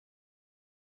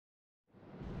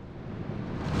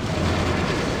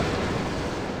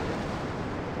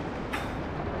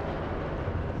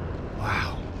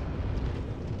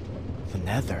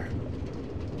Nether.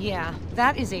 Yeah,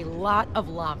 that is a lot of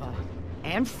lava.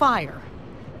 And fire.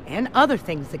 And other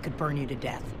things that could burn you to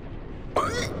death.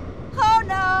 Oh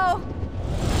no!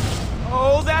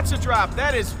 Oh, that's a drop.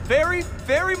 That is very,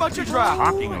 very much a drop.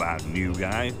 Talking about, new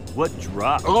guy. What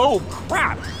drop? Oh,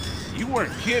 crap! You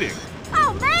weren't kidding.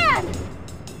 Oh man!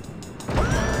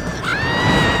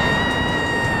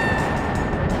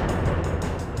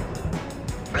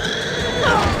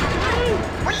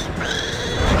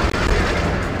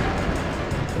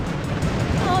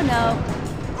 Oh no.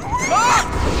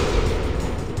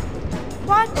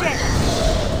 Watch it!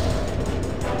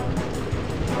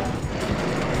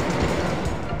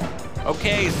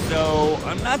 Okay, so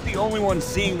I'm not the only one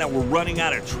seeing that we're running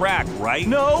out of track, right?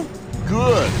 No.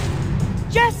 Good.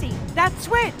 Jesse, that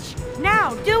switch!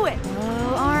 Now, do it!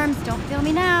 Oh, arms, don't feel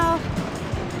me now.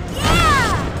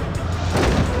 Yeah!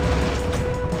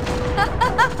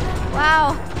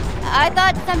 Wow. I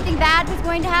thought something bad was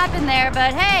going to happen there,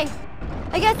 but hey,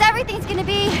 I guess everything's gonna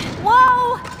be...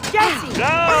 Whoa! Jesse!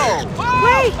 No!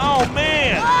 Wait! Oh,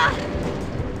 man!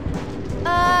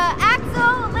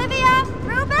 Axel, Olivia,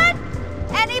 Ruben?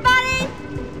 Anybody?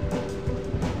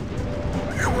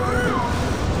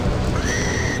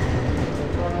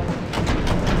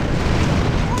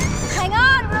 Hang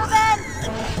on, Ruben!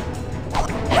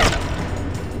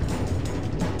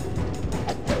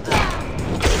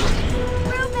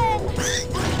 Ruben!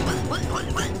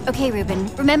 Okay,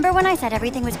 Ruben, remember when I said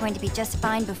everything was going to be just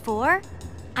fine before?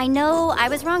 I know I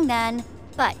was wrong then,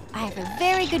 but I have a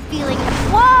very good feeling.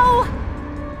 Whoa!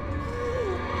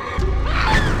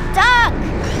 Duck!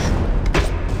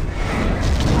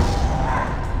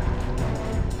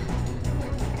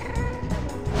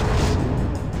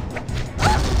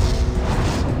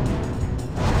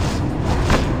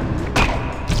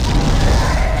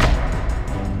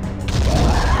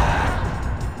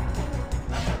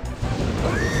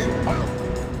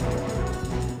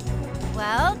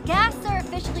 Well, gas are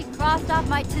officially crossed off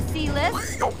my to-see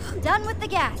list. Done with the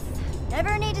gas.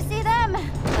 Never need to see them.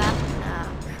 Well, oh,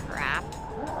 crap.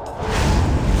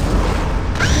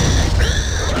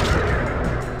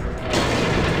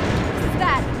 This is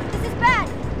bad. This is bad.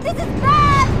 This is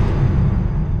bad!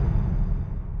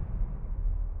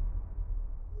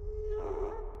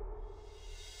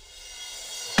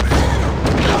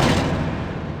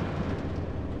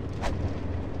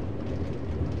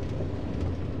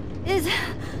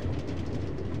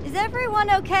 Is everyone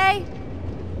okay?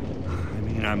 I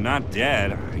mean, I'm not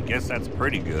dead. I guess that's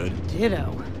pretty good.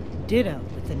 Ditto. Ditto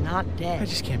with the not I dead.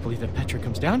 just can't believe that Petra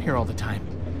comes down here all the time.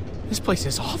 This place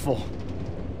is awful.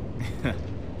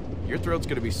 Your throat's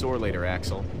gonna be sore later,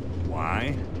 Axel.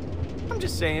 Why? I'm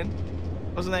just saying.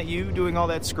 Wasn't that you doing all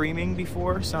that screaming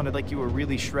before? Sounded like you were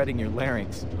really shredding your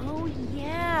larynx. Oh,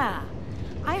 yeah.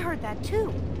 I heard that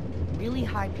too. Really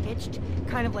high-pitched,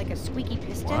 kind of like a squeaky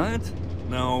piston. What?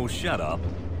 No, shut up.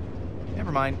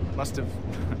 Never mind. Must have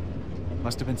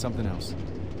been something else.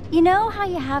 You know how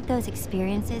you have those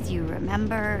experiences you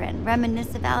remember and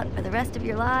reminisce about for the rest of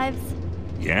your lives?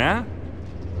 Yeah?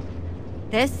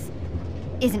 This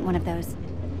isn't one of those.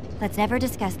 Let's never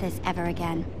discuss this ever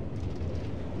again.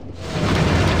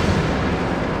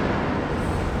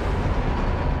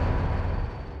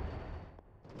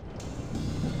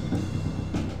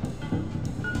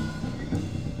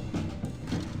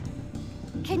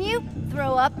 Can you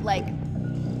throw up, like,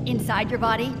 inside your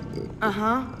body?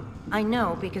 Uh-huh. I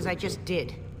know, because I just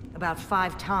did. About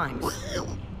 5 times.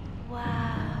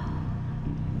 Wow.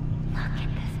 Look at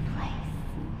this place.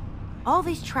 All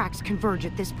these tracks converge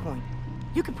at this point.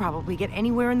 You could probably get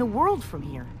anywhere in the world from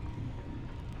here.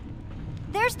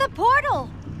 There's the portal!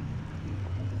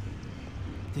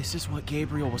 This is what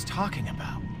Gabriel was talking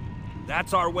about.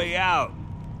 That's our way out.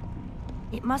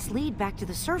 It must lead back to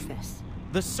the surface.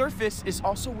 The surface is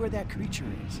also where that creature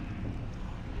is.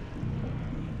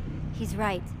 He's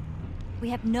right. We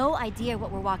have no idea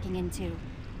what we're walking into.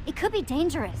 It could be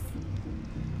dangerous.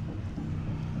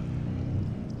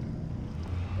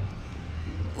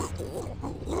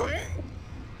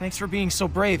 Thanks for being so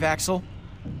brave, Axel.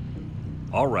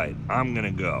 All right, I'm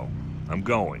gonna go. I'm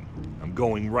going. I'm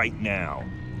going right now.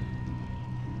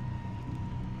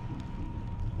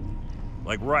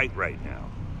 Like right now.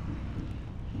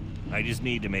 I just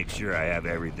need to make sure I have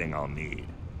everything I'll need.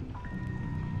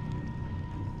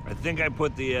 I think I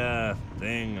put the,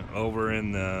 thing over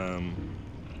in the...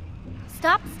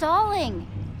 Stop stalling!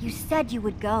 You said you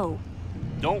would go.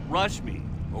 Don't rush me,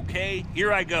 okay?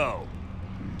 Here I go.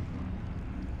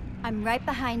 I'm right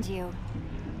behind you.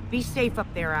 Be safe up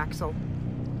there, Axel.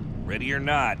 Ready or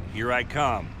not, here I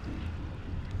come.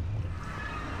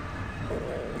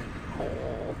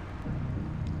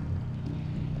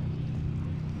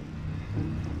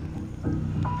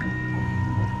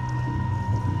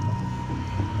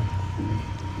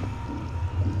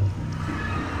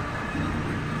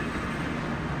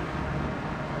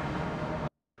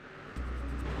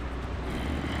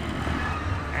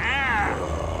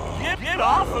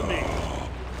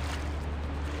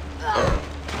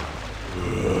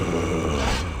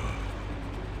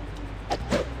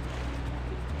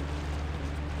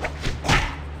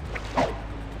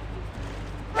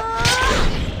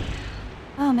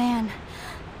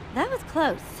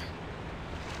 close.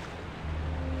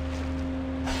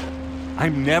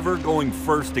 I'm never going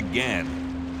first again.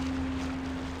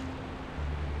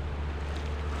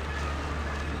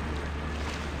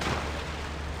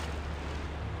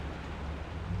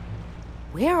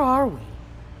 Where are we?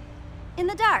 In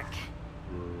the dark.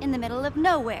 In the middle of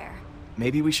nowhere.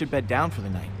 Maybe we should bed down for the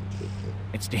night.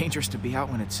 It's dangerous to be out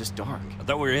when it's this dark. I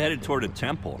thought we were headed toward a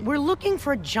temple. We're looking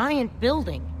for a giant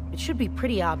building. It should be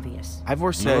pretty obvious.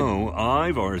 Ivor said... No,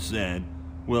 Ivor said.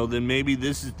 Well, then maybe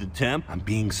this is the temp? I'm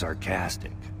being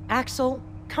sarcastic. Axel,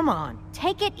 come on.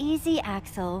 Take it easy,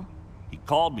 Axel. He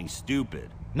called me stupid.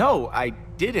 No, I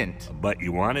didn't. But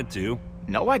you wanted to.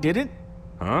 No, I didn't.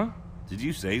 Huh? Did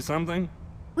you say something?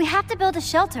 We have to build a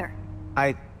shelter.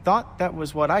 I thought that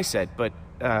was what I said, but,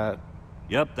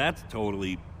 Yep, that's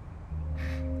totally...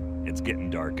 It's getting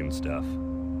dark and stuff.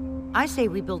 I say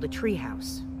we build a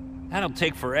treehouse. That'll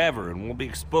take forever, and we'll be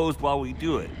exposed while we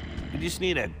do it. We just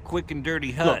need a quick and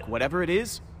dirty hut. Look, whatever it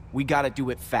is, we gotta do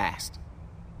it fast.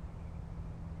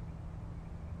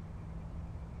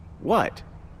 What?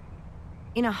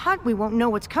 In a hut, we won't know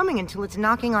what's coming until it's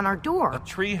knocking on our A door.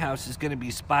 treehouse is gonna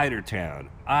be Spider Town.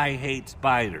 I hate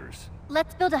spiders.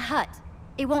 Let's build a hut.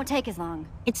 It won't take as long.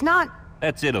 It's not...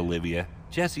 That's it, Olivia.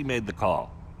 Jesse made the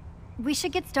call. We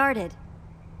should get started.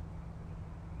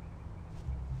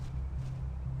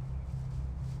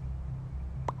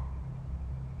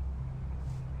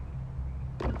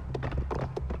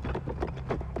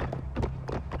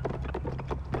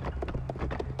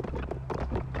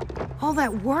 all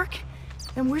that work?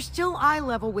 And we're still eye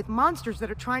level with monsters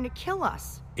that are trying to kill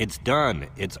us. It's done.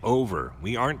 It's over.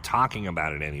 We aren't talking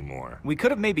about it anymore. We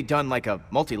could have maybe done like a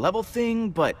multi-level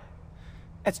thing, but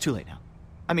that's too late now.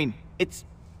 I mean, it's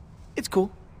cool.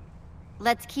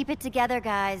 Let's keep it together,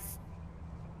 guys.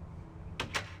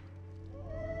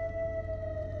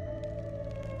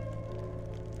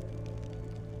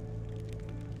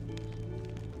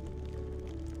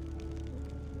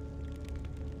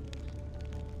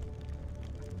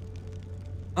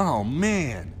 Oh,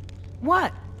 man.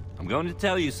 What? I'm going to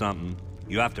tell you something.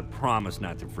 You have to promise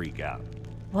not to freak out.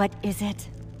 What is it?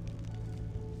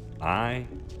 I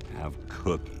have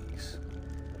cookies.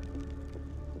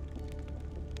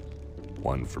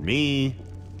 One for me,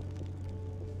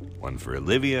 one for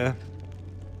Olivia,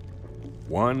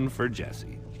 one for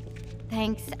Jesse.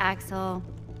 Thanks, Axel.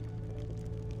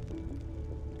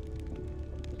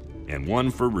 And one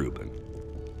for Reuben.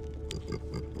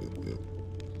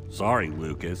 Sorry,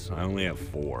 Lucas. I only have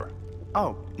 4.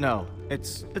 Oh, no.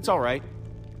 It's all right.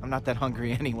 I'm not that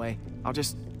hungry anyway. I'll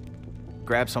just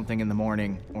grab something in the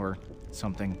morning or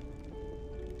something.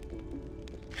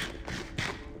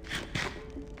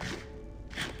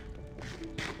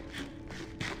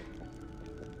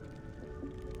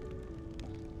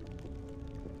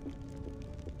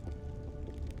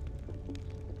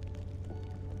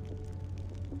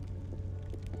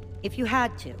 If you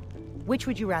had to, which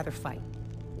would you rather fight?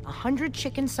 100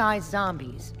 chicken-sized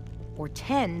zombies, or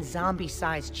 10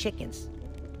 zombie-sized chickens?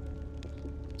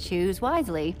 Choose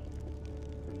wisely.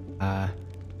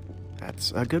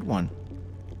 That's a good one.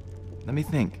 Let me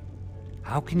think.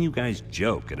 How can you guys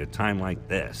joke at a time like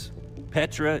this?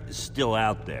 Petra is still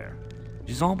out there.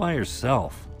 She's all by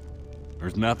herself.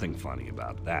 There's nothing funny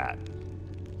about that.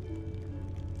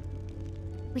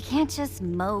 We can't just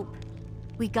mope.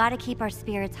 We gotta keep our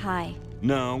spirits high.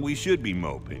 No, we should be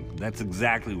moping. That's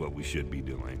exactly what we should be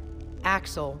doing.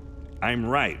 Axel. I'm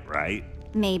right?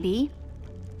 Maybe.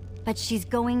 But she's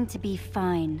going to be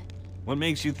fine. What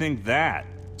makes you think that?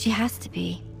 She has to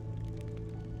be.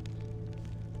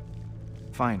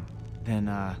 Fine.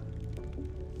 Then,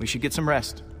 we should get some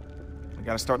rest. We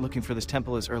gotta start looking for this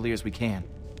temple as early as we can.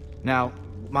 Now,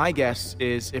 my guess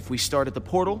is if we start at the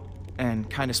portal and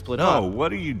kind of split up... Oh,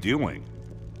 what are you doing?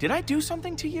 Did I do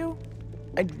something to you?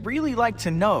 I'd really like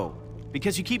to know,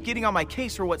 because you keep getting on my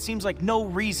case for what seems like no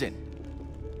reason.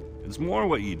 It's more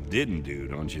what you didn't do,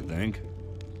 don't you think?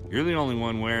 You're the only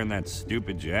one wearing that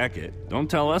stupid jacket. Don't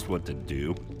tell us what to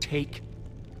do. Take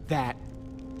that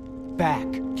back.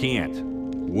 Can't.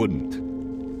 Wouldn't.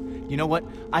 You know what?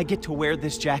 I get to wear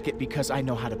this jacket because I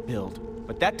know how to build.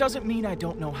 But that doesn't mean I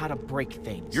don't know how to break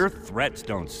things. Your threats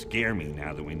don't scare me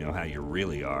now that we know how you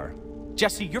really are.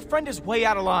 Jesse, your friend is way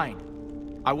out of line.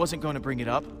 I wasn't going to bring it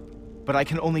up, but I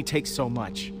can only take so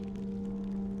much.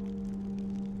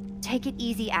 Take it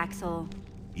easy, Axel.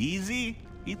 Easy?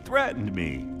 He threatened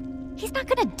me. He's not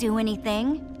gonna do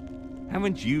anything.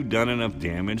 Haven't you done enough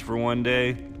damage for one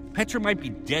day? Petra might be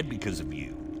dead because of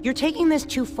you. You're taking this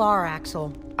too far,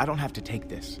 Axel. I don't have to take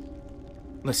this.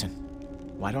 Listen,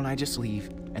 why don't I just leave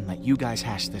and let you guys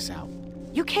hash this out?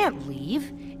 You can't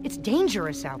leave. It's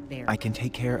dangerous out there. I can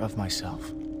take care of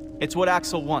myself. It's what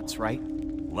Axel wants, right?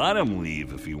 Let him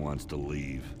leave if he wants to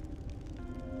leave.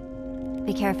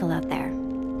 Be careful out there.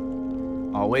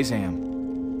 Always am.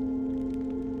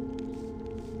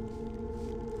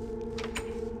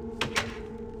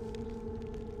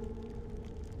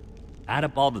 Add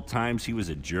up all the times he was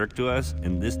a jerk to us,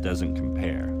 and this doesn't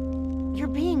compare. You're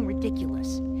being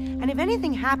ridiculous. And if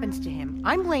anything happens to him,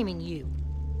 I'm blaming you.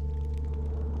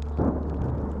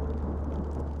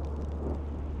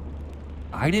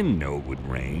 I didn't know it would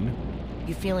rain.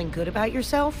 You feeling good about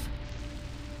yourself?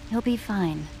 You'll be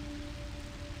fine.